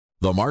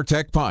The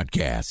Martech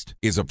Podcast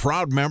is a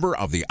proud member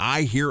of the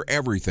I Hear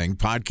Everything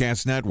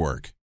Podcast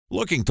Network.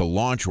 Looking to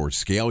launch or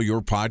scale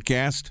your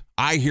podcast?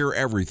 I Hear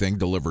Everything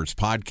delivers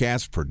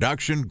podcast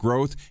production,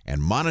 growth,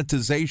 and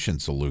monetization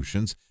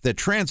solutions that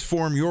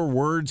transform your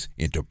words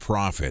into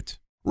profit.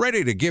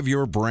 Ready to give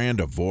your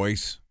brand a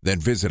voice? Then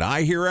visit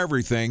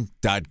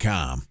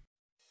iheareverything.com.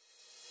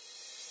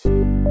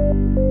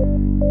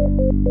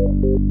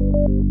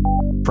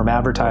 From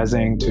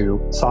advertising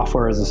to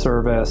software as a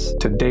service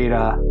to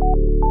data.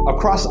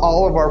 Across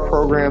all of our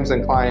programs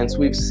and clients,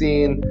 we've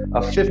seen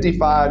a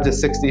 55 to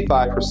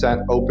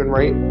 65% open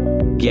rate.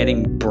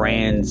 Getting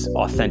brands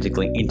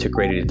authentically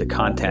integrated into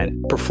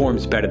content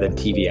performs better than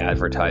TV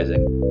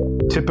advertising.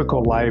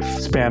 Typical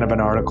lifespan of an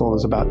article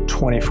is about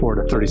 24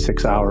 to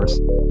 36 hours.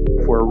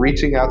 If we're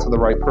reaching out to the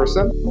right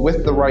person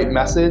with the right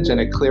message and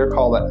a clear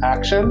call to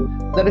action,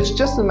 then it's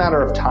just a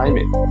matter of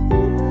timing.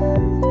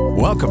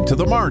 Welcome to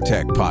the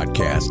Martech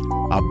Podcast,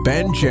 a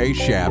Ben J.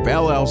 Schaap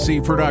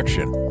LLC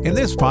production. In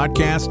this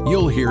podcast,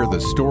 you'll hear the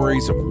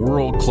stories of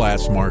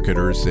world-class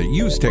marketers that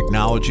use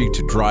technology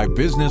to drive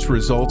business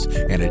results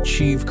and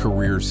achieve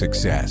career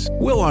success.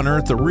 We'll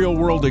unearth the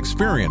real-world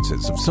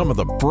experiences of some of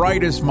the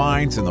brightest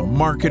minds in the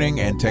marketing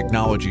and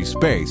technology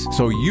space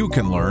so you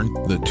can learn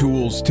the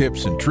tools,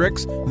 tips, and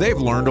tricks they've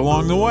learned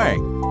along the way.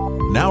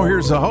 Now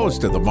here's the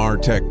host of the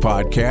Martech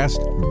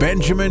Podcast,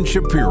 Benjamin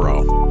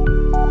Shapiro.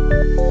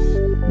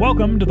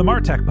 Welcome to the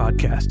Martech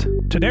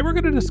Podcast. Today we're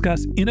going to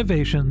discuss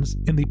innovations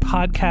in the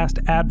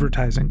podcast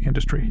advertising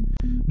industry.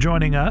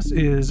 Joining us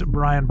is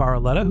Brian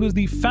Barletta, who is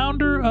the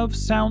founder of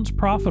Sounds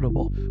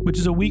Profitable, which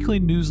is a weekly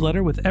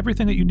newsletter with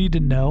everything that you need to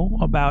know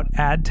about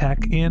ad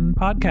tech in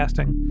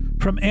podcasting.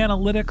 From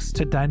analytics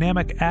to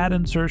dynamic ad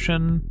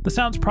insertion, the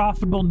Sounds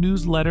Profitable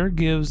newsletter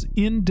gives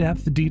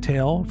in-depth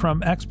detail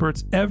from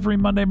experts every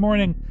Monday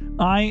morning.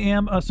 I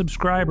am a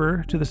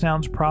subscriber to the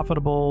Sounds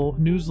Profitable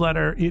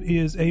newsletter. It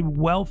is a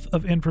wealth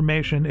of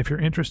information. If you're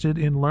interested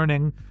in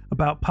learning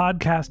about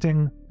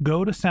podcasting,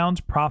 go to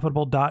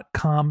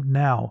soundsprofitable.com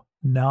now.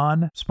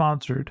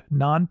 Non-sponsored,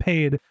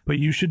 non-paid, but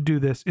you should do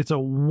this. It's a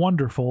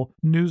wonderful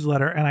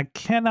newsletter, and I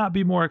cannot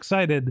be more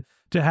excited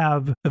to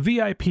have a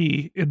VIP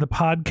in the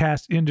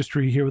podcast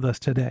industry here with us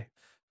today.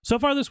 So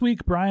far this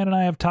week, Brian and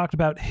I have talked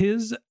about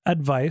his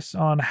advice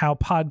on how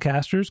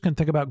podcasters can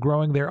think about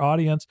growing their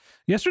audience.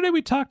 Yesterday,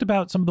 we talked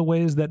about some of the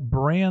ways that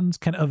brands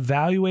can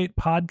evaluate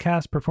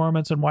podcast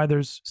performance and why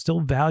there's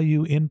still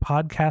value in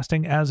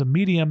podcasting as a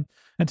medium.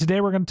 And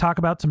today, we're going to talk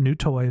about some new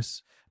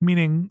toys,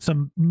 meaning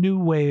some new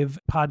wave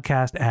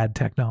podcast ad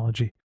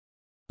technology.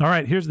 All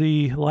right, here's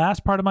the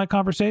last part of my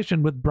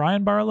conversation with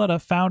Brian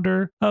Barletta,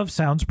 founder of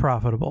Sounds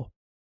Profitable.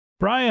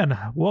 Brian,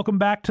 welcome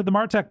back to the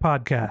Martech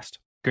Podcast.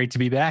 Great to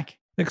be back.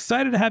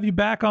 Excited to have you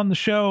back on the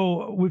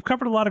show. We've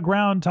covered a lot of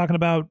ground talking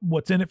about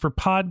what's in it for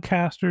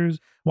podcasters,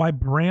 why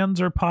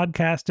brands are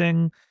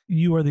podcasting.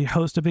 You are the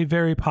host of a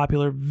very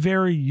popular,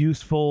 very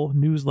useful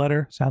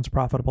newsletter,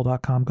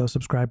 soundsprofitable.com. Go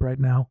subscribe right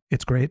now.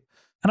 It's great.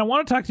 And I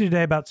want to talk to you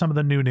today about some of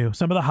the new,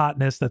 some of the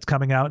hotness that's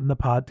coming out in the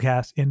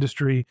podcast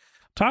industry.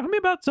 Talk to me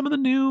about some of the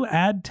new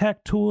ad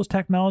tech tools,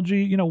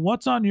 technology. You know,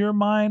 what's on your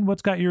mind?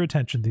 What's got your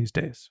attention these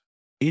days?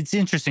 It's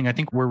interesting. I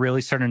think we're really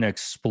starting to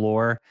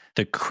explore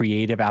the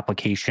creative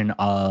application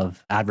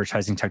of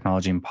advertising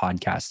technology and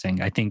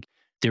podcasting. I think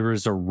there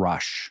is a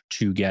rush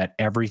to get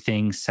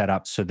everything set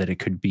up so that it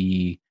could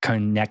be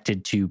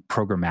connected to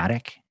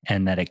programmatic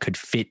and that it could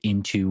fit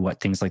into what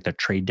things like the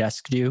Trade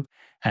Desk do.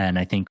 And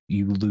I think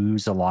you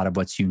lose a lot of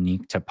what's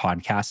unique to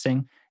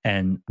podcasting.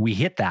 And we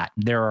hit that.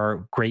 There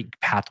are great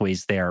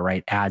pathways there,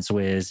 right?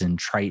 AdsWizz and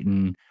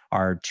Triton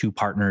are two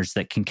partners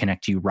that can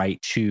connect you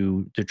right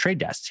to the Trade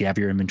Desk. You have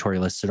your inventory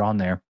listed on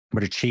there,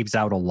 but it shaves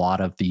out a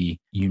lot of the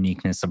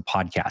uniqueness of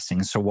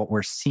podcasting. So what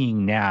we're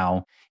seeing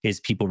now is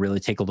people really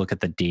take a look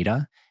at the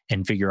data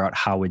and figure out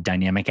how a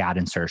dynamic ad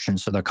insertion,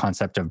 so the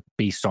concept of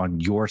based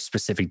on your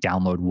specific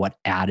download, what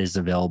ad is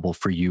available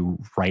for you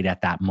right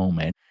at that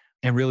moment,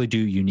 and really do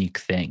unique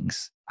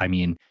things. I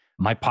mean,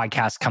 my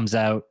podcast comes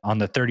out on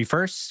the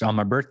 31st on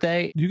my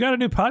birthday. You got a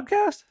new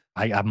podcast?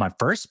 I have my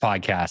first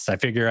podcast. I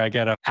figure I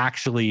got to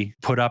actually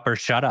put up or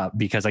shut up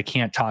because I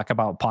can't talk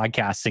about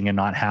podcasting and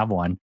not have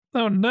one.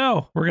 Oh,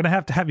 no. We're going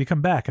to have you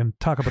come back and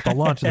talk about the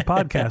launch of the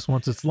podcast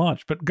once it's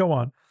launched, but go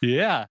on.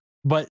 Yeah.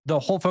 But the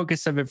whole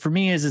focus of it for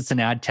me is it's an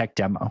ad tech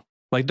demo.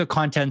 Like the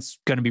content's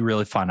going to be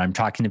really fun. I'm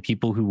talking to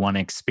people who want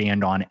to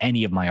expand on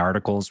any of my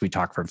articles. We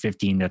talk for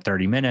 15 to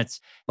 30 minutes,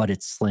 but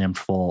it's slammed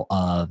full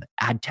of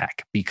ad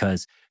tech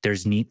because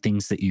there's neat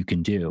things that you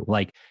can do.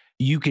 Like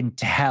you can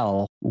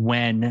tell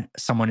when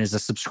someone is a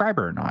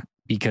subscriber or not,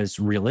 because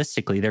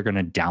realistically, they're going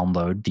to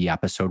download the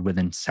episode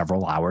within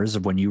several hours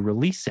of when you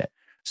release it.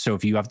 So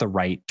if you have the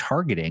right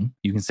targeting,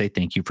 you can say,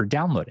 thank you for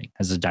downloading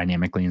as a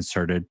dynamically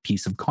inserted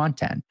piece of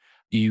content.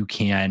 You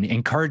can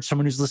encourage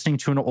someone who's listening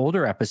to an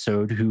older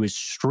episode who is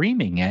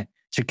streaming it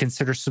to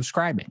consider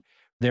subscribing.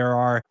 There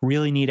are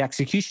really neat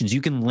executions.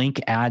 You can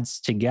link ads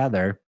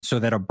together so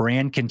that a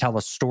brand can tell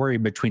a story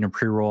between a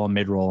pre-roll, a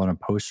mid-roll, and a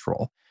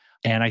post-roll.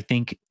 And I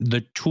think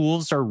the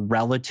tools are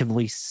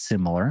relatively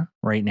similar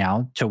right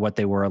now to what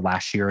they were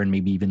last year and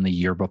maybe even the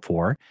year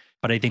before.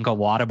 But I think a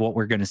lot of what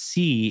we're going to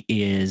see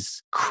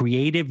is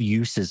creative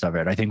uses of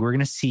it. I think we're going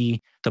to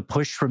see the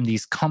push from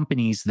these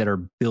companies that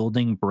are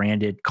building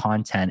branded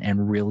content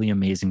and really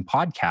amazing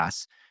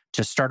podcasts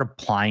to start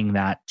applying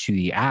that to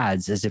the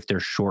ads as if they're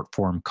short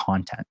form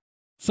content.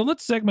 So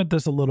let's segment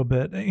this a little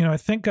bit. I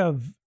think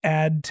of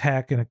ad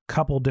tech in a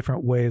couple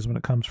different ways when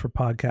it comes for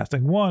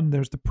podcasting. One,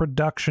 there's the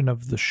production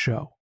of the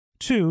show.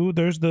 Two,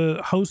 there's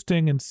the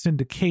hosting and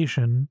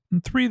syndication.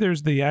 And three,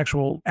 there's the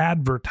actual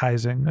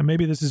advertising. And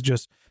maybe this is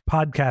just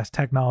podcast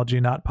technology,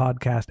 not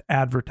podcast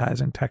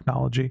advertising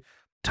technology.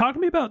 Talk to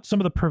me about some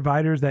of the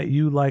providers that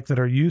you like that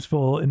are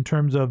useful in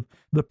terms of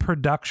the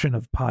production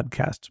of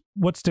podcasts.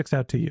 What sticks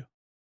out to you?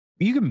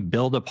 You can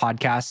build a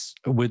podcast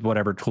with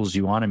whatever tools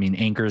you want. I mean,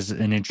 Anchor's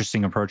an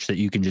interesting approach that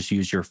you can just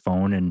use your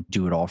phone and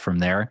do it all from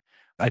there.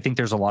 I think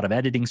there's a lot of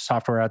editing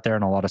software out there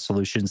and a lot of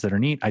solutions that are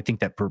neat. I think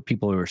that for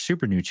people who are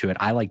super new to it,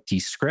 I like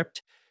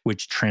Descript,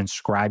 which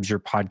transcribes your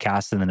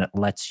podcast and then it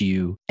lets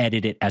you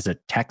edit it as a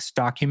text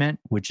document,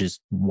 which is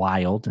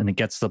wild. And it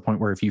gets to the point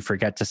where if you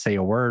forget to say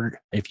a word,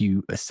 if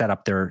you set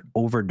up their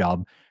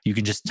overdub, you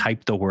can just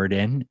type the word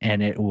in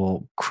and it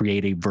will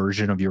create a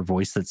version of your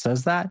voice that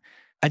says that.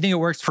 I think it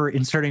works for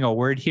inserting a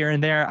word here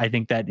and there. I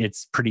think that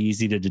it's pretty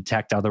easy to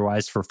detect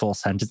otherwise for full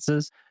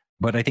sentences.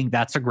 But I think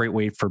that's a great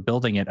way for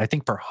building it. I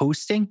think for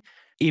hosting,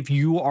 if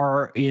you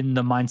are in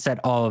the mindset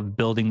of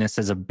building this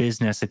as a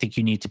business, I think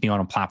you need to be on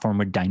a platform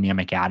with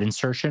dynamic ad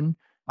insertion.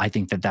 I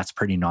think that that's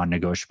pretty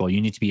non-negotiable. You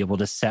need to be able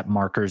to set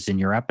markers in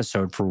your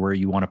episode for where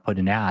you want to put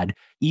an ad,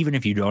 even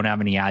if you don't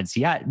have any ads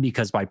yet,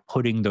 because by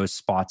putting those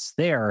spots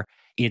there,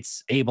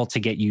 it's able to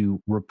get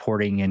you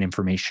reporting and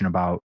information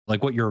about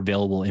like what your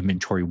available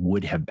inventory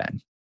would have been.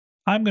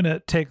 I'm going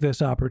to take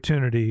this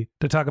opportunity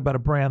to talk about a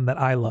brand that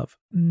I love,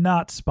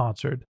 not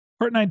sponsored.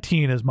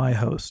 Art19 is my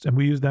host, and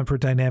we use them for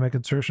dynamic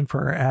insertion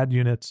for our ad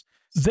units.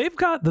 They've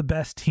got the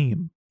best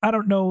team. I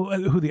don't know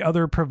who the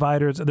other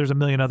providers, there's a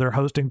million other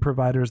hosting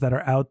providers that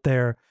are out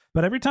there,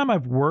 but every time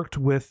I've worked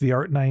with the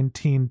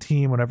Art19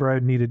 team, whenever I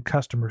needed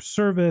customer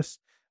service,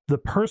 the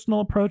personal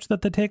approach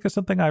that they take is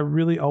something I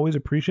really always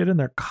appreciate, and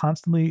they're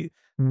constantly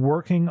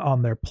working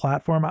on their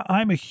platform.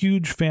 I'm a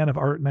huge fan of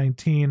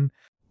Art19.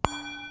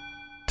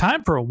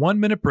 Time for a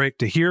 1-minute break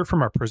to hear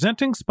from our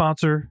presenting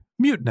sponsor,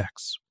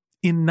 Mutinex.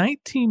 In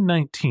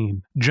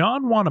 1919,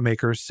 John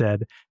Wanamaker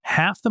said,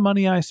 "Half the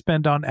money I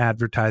spend on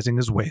advertising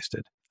is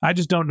wasted. I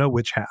just don't know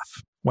which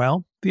half."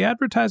 Well, the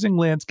advertising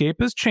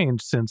landscape has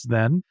changed since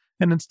then,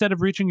 and instead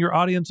of reaching your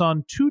audience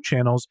on 2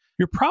 channels,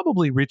 you're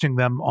probably reaching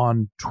them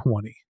on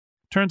 20.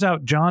 Turns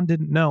out John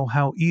didn't know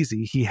how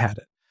easy he had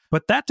it.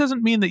 But that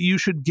doesn't mean that you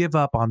should give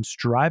up on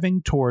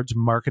striving towards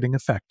marketing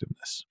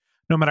effectiveness.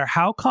 No matter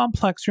how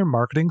complex your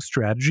marketing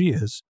strategy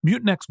is,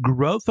 Mutinex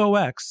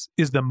GrowthOS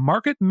is the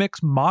market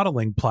mix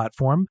modeling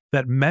platform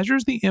that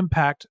measures the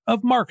impact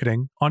of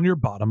marketing on your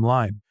bottom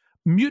line.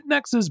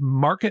 Mutinex's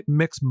market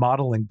mix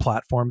modeling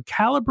platform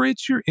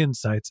calibrates your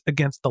insights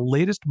against the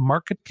latest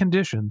market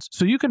conditions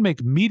so you can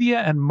make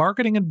media and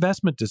marketing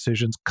investment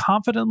decisions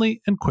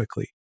confidently and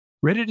quickly.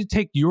 Ready to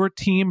take your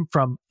team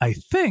from I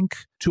think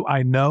to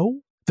I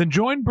know? Then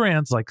join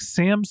brands like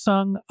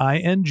Samsung,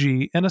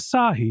 ING, and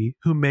Asahi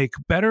who make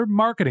better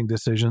marketing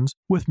decisions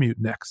with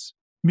Mutinex.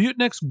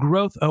 Mutinex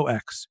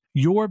GrowthOS.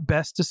 Your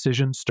best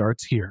decision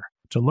starts here.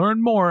 To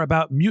learn more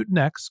about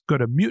Mutinex, go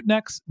to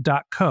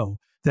mutinex.co.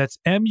 That's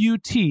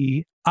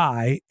MUTINEX.co.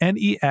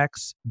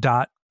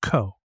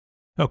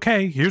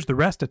 Okay, here's the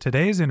rest of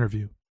today's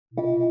interview.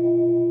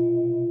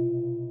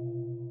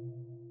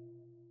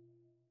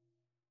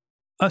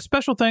 A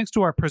special thanks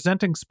to our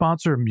presenting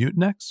sponsor,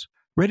 Mutinex.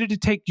 Ready to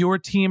take your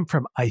team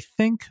from I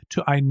think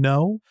to I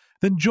know?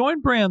 Then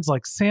join brands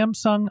like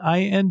Samsung,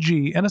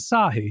 ING, and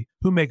Asahi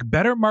who make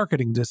better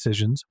marketing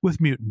decisions with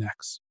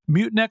Mutinex.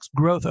 Mutinex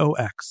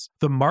GrowthOS,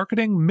 the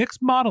marketing mix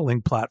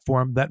modeling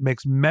platform that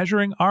makes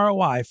measuring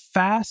ROI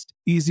fast,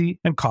 easy,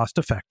 and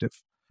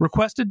cost-effective.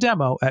 Request a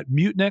demo at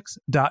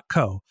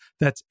mutinex.co.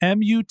 That's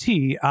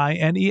MUTINEX.co.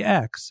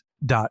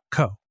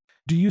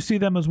 Do you see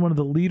them as one of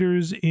the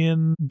leaders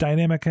in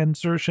dynamic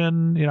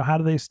insertion? How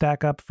do they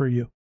stack up for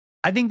you?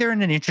 I think they're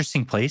in an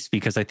interesting place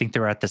because I think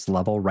they're at this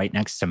level right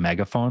next to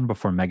Megaphone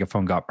before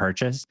Megaphone got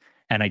purchased.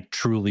 And I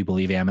truly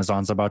believe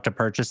Amazon's about to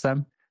purchase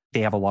them. They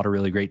have a lot of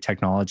really great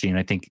technology. And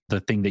I think the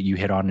thing that you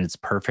hit on, and it's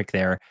perfect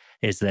there,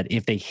 is that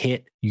if they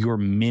hit your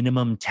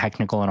minimum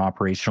technical and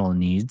operational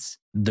needs,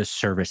 the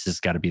service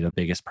has got to be the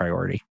biggest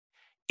priority.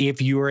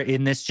 If you're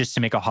in this just to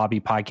make a hobby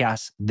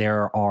podcast,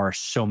 there are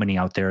so many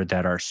out there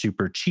that are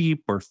super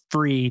cheap or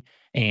free,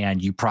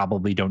 and you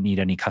probably don't need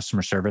any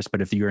customer service.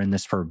 But if you're in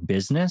this for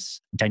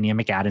business,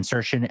 dynamic ad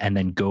insertion, and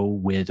then go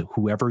with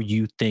whoever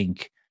you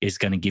think is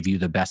going to give you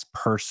the best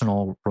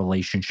personal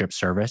relationship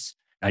service.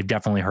 I've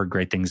definitely heard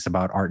great things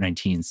about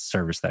Art19's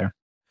service there.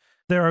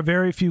 There are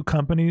very few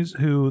companies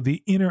who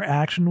the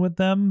interaction with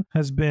them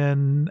has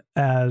been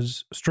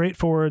as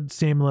straightforward,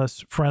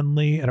 seamless,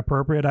 friendly, and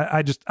appropriate.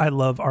 I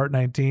love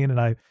Art19, and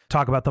I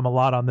talk about them a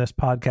lot on this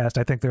podcast.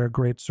 I think they're a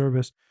great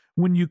service.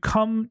 When you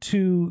come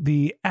to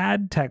the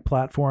ad tech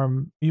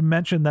platform, you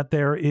mentioned that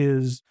there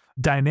is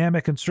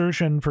dynamic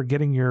insertion for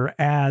getting your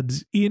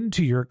ads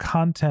into your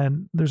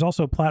content. There's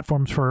also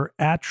platforms for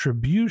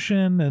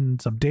attribution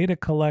and some data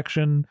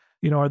collection.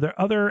 Are there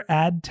other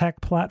ad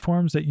tech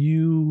platforms that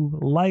you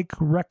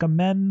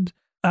recommend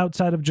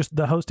outside of just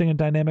the hosting and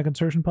dynamic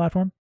insertion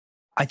platform?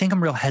 I think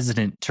I'm real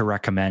hesitant to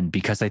recommend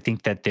because I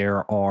think that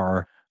there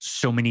are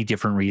so many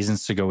different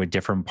reasons to go with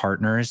different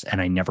partners,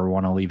 and I never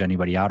want to leave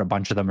anybody out. A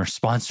bunch of them are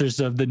sponsors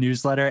of the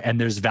newsletter, and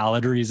there's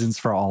valid reasons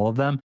for all of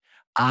them.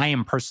 I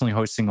am personally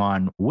hosting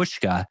on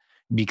Whooshkaa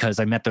because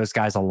I met those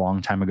guys a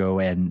long time ago,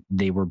 and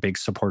they were big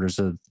supporters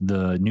of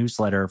the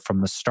newsletter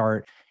from the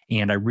start.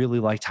 And I really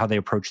liked how they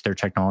approached their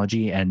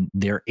technology and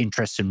their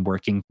interest in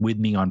working with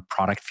me on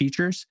product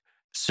features.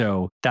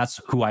 So that's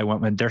who I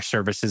went with. Their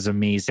service is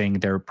amazing.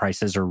 Their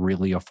prices are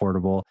really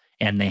affordable,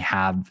 and they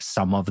have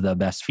some of the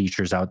best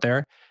features out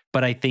there.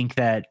 But I think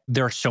that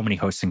there are so many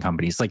hosting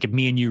companies. Like if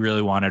me and you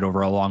really wanted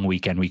over a long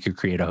weekend, we could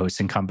create a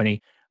hosting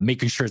company,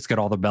 making sure it's got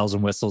all the bells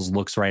and whistles,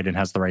 looks right, and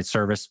has the right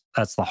service.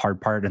 That's the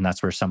hard part. And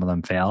that's where some of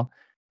them fail.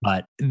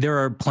 But there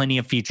are plenty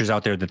of features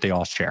out there that they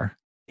all share.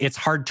 It's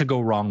hard to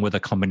go wrong with a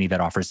company that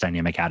offers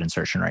dynamic ad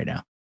insertion right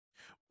now.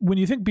 When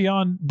you think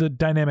beyond the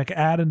dynamic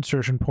ad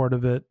insertion part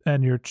of it,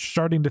 and you're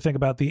starting to think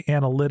about the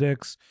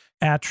analytics,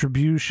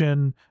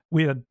 attribution,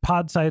 we had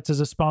Podsights as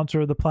a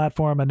sponsor of the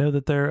platform. I know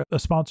that they're a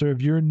sponsor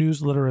of your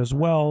newsletter as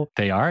well.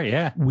 They are,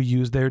 yeah. We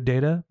use their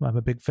data. I'm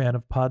a big fan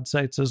of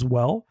Podsights as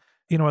well.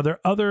 Are there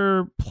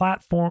other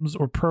platforms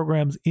or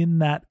programs in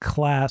that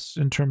class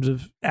in terms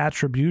of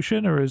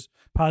attribution, or is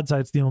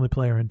Podsights the only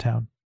player in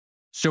town?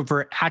 So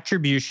for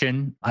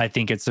attribution, I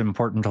think it's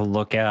important to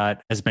look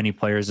at as many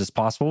players as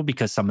possible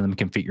because some of them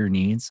can fit your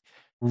needs.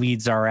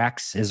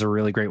 LeadsRx is a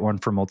really great one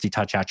for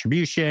multi-touch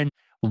attribution.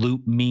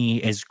 LoopMe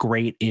is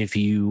great if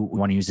you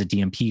want to use a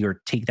DMP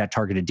or take that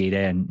targeted data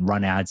and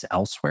run ads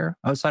elsewhere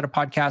outside of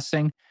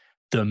podcasting.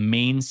 The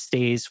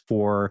mainstays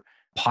for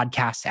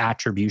podcast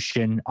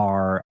attribution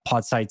are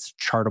Podsights,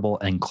 Chartable,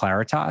 and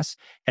Claritas.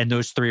 And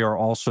those three are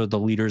also the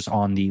leaders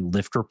on the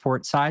Lift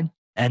Report side.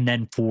 And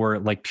then for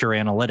like pure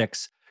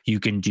analytics, you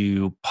can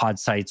do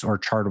Podsights or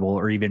Chartable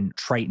or even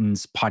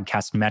Triton's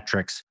Podcast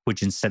Metrics,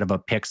 which instead of a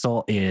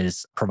pixel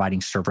is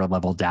providing server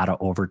level data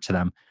over to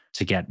them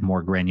to get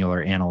more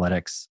granular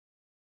analytics.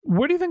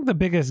 Where do you think the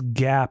biggest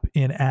gap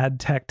in ad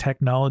tech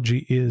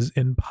technology is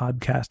in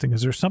podcasting?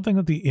 Is there something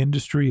that the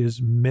industry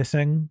is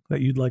missing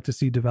that you'd like to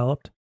see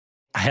developed?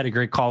 I had a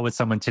great call with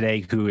someone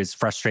today who is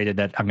frustrated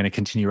that I'm going to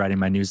continue writing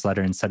my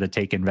newsletter instead of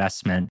take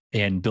investment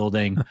in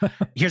building.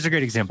 Here's a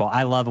great example.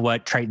 I love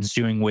what Triton's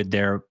doing with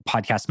their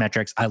podcast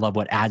metrics. I love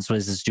what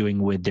AdsWizz is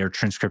doing with their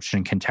transcription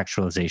and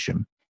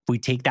contextualization. If we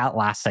take that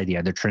last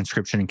idea, the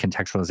transcription and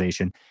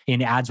contextualization, in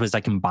AdsWizz, I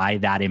can buy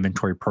that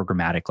inventory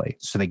programmatically.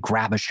 So they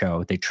grab a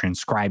show, they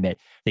transcribe it,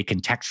 they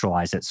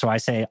contextualize it. So I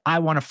say, I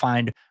want to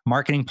find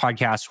marketing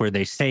podcasts where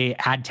they say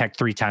ad tech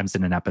 3 times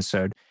in an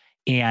episode.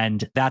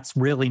 And that's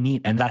really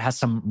neat. And that has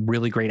some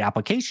really great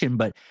application.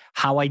 But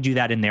how I do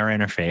that in their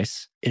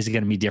interface is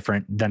going to be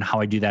different than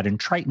how I do that in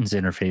Triton's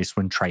interface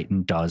when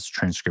Triton does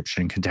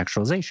transcription and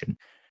contextualization.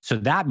 So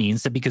that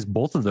means that because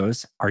both of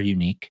those are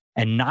unique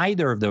and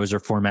neither of those are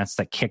formats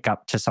that kick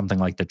up to something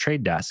like the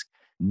Trade Desk,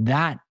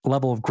 that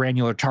level of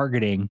granular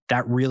targeting,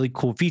 that really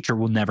cool feature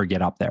will never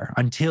get up there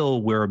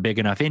until we're a big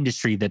enough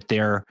industry that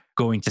they're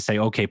going to say,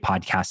 okay,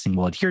 podcasting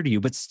will adhere to you.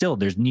 But still,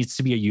 there needs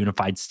to be a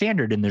unified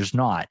standard, and there's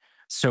not.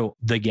 So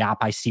the gap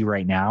I see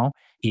right now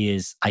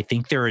is I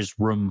think there is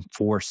room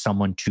for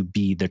someone to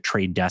be the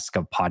Trade Desk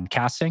of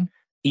podcasting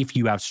if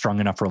you have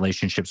strong enough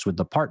relationships with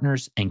the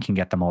partners and can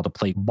get them all to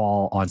play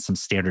ball on some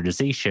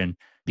standardization,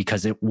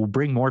 because it will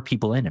bring more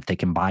people in if they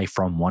can buy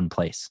from one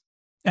place.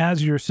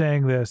 As you're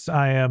saying this,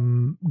 I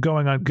am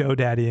going on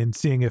GoDaddy and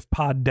seeing if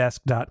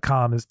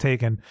poddesk.com is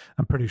taken.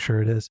 I'm pretty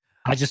sure it is.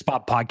 I just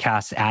bought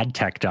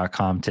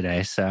podcastadtech.com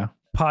today. So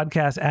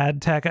Podcast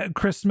Ad Tech.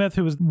 Chris Smith,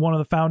 who is one of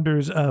the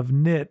founders of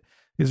Knit,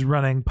 is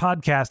running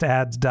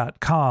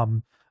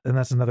podcastads.com. And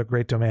that's another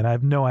great domain. I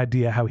have no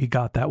idea how he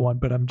got that one,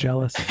 but I'm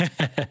jealous.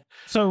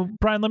 So,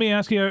 Brian, let me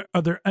ask you,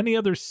 are there any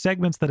other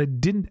segments that I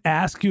didn't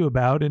ask you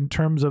about in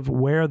terms of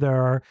where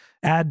there are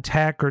ad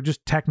tech or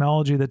just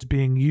technology that's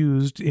being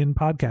used in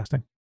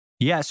podcasting?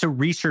 Yeah, so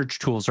research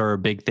tools are a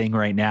big thing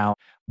right now.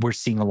 We're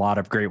seeing a lot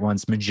of great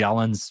ones.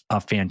 Magellan's a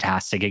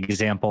fantastic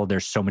example.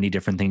 There's so many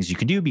different things you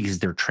can do because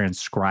they're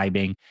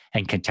transcribing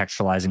and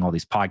contextualizing all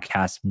these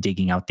podcasts,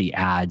 digging out the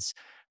ads,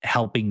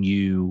 helping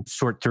you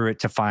sort through it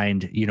to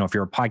find, if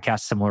you're a podcast,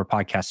 similar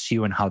podcasts to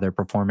you and how they're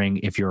performing.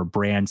 If you're a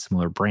brand,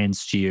 similar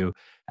brands to you,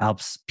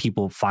 helps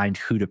people find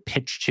who to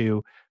pitch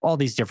to, all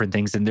these different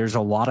things. And there's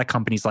a lot of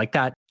companies like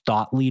that.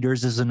 Thought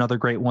Leaders is another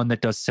great one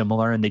that does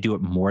similar, and they do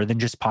it more than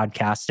just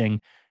podcasting.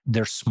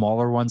 There's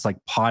smaller ones like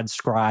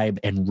Podscribe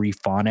and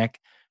Rephonic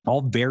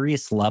all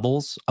various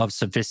levels of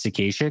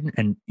sophistication.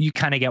 And you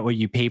kind of get what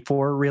you pay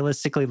for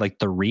realistically, like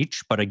the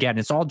reach. But again,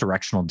 it's all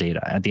directional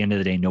data. At the end of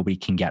the day, nobody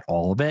can get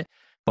all of it.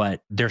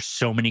 But there's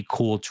so many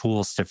cool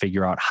tools to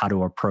figure out how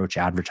to approach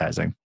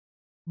advertising.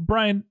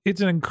 Brian,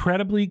 it's an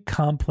incredibly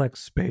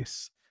complex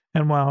space.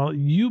 And while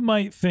you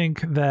might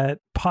think that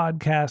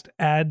podcast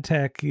ad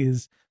tech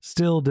is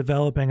still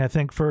developing, I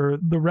think for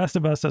the rest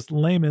of us as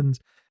laymen,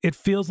 it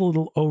feels a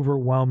little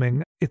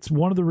overwhelming. It's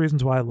one of the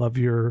reasons why I love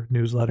your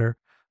newsletter.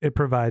 It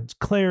provides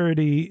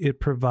clarity. It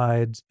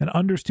provides an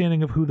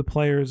understanding of who the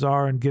players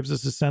are and gives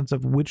us a sense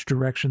of which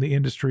direction the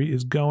industry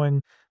is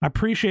going. I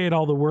appreciate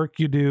all the work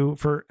you do.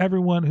 For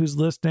everyone who's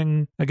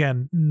listening,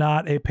 again,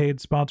 not a paid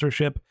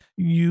sponsorship,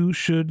 you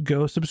should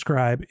go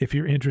subscribe if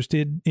you're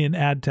interested in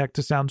ad tech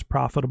to Sounds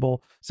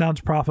Profitable,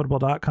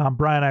 soundsprofitable.com.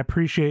 Brian, I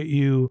appreciate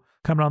you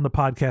coming on the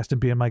podcast and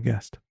being my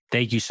guest.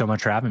 Thank you so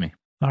much for having me.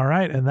 All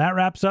right. And that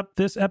wraps up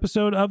this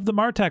episode of the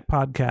Martech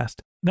Podcast.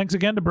 Thanks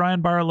again to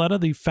Brian Barletta,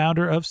 the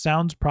founder of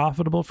Sounds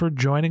Profitable, for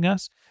joining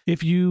us.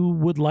 If you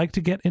would like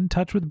to get in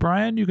touch with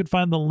Brian, you can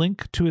find the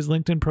link to his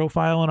LinkedIn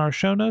profile in our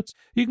show notes.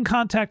 You can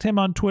contact him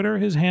on Twitter.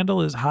 His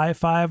handle is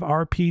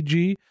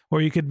High5RPG,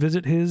 or you could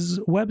visit his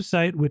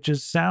website, which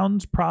is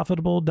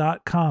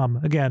soundsprofitable.com.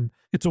 Again,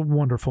 it's a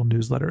wonderful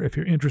newsletter. If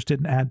you're interested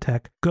in ad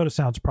tech, go to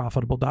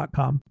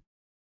soundsprofitable.com.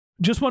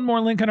 Just one more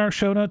link in our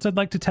show notes I'd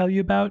like to tell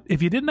you about.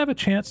 If you didn't have a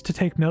chance to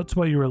take notes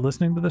while you were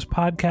listening to this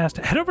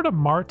podcast, head over to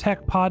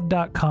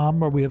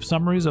martechpod.com, where we have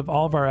summaries of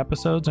all of our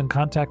episodes and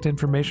contact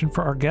information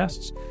for our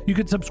guests. You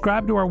can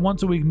subscribe to our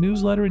once-a-week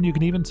newsletter, and you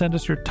can even send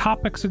us your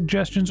topic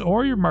suggestions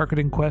or your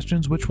marketing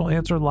questions, which we'll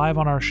answer live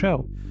on our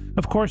show.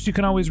 Of course, you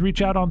can always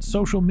reach out on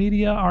social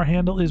media. Our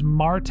handle is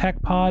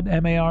MarTechPod,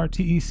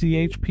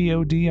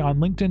 MarTechPod on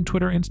LinkedIn,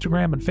 Twitter,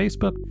 Instagram, and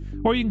Facebook.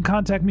 Or you can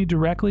contact me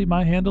directly.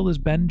 My handle is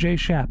Ben J.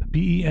 Shap,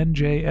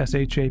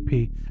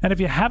 BenJShap. And if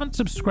you haven't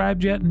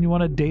subscribed yet and you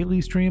want a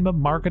daily stream of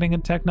marketing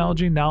and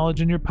technology knowledge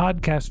in your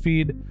podcast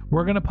feed,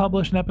 we're going to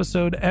publish an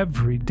episode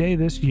every day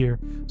this year.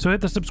 So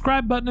hit the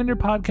subscribe button in your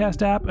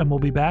podcast app, and we'll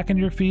be back in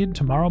your feed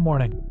tomorrow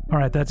morning. All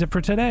right, that's it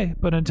for today.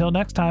 But until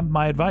next time,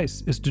 my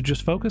advice is to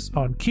just focus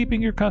on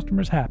keeping your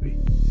customers happy.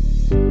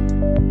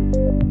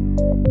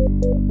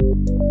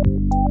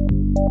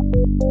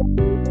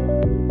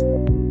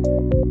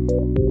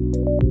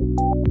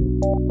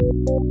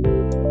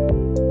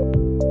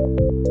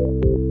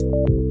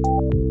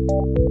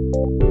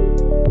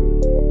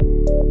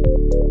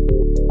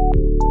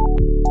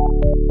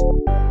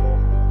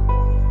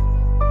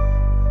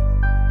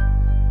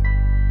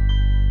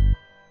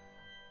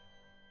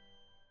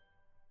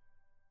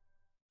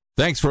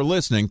 Thanks for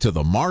listening to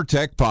the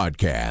Martech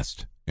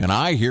Podcast, and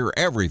I Hear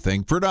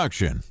Everything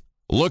production.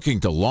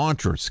 Looking to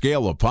launch or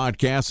scale a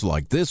podcast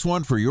like this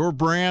one for your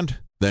brand?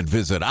 Then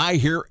visit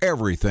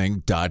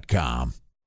iheareverything.com.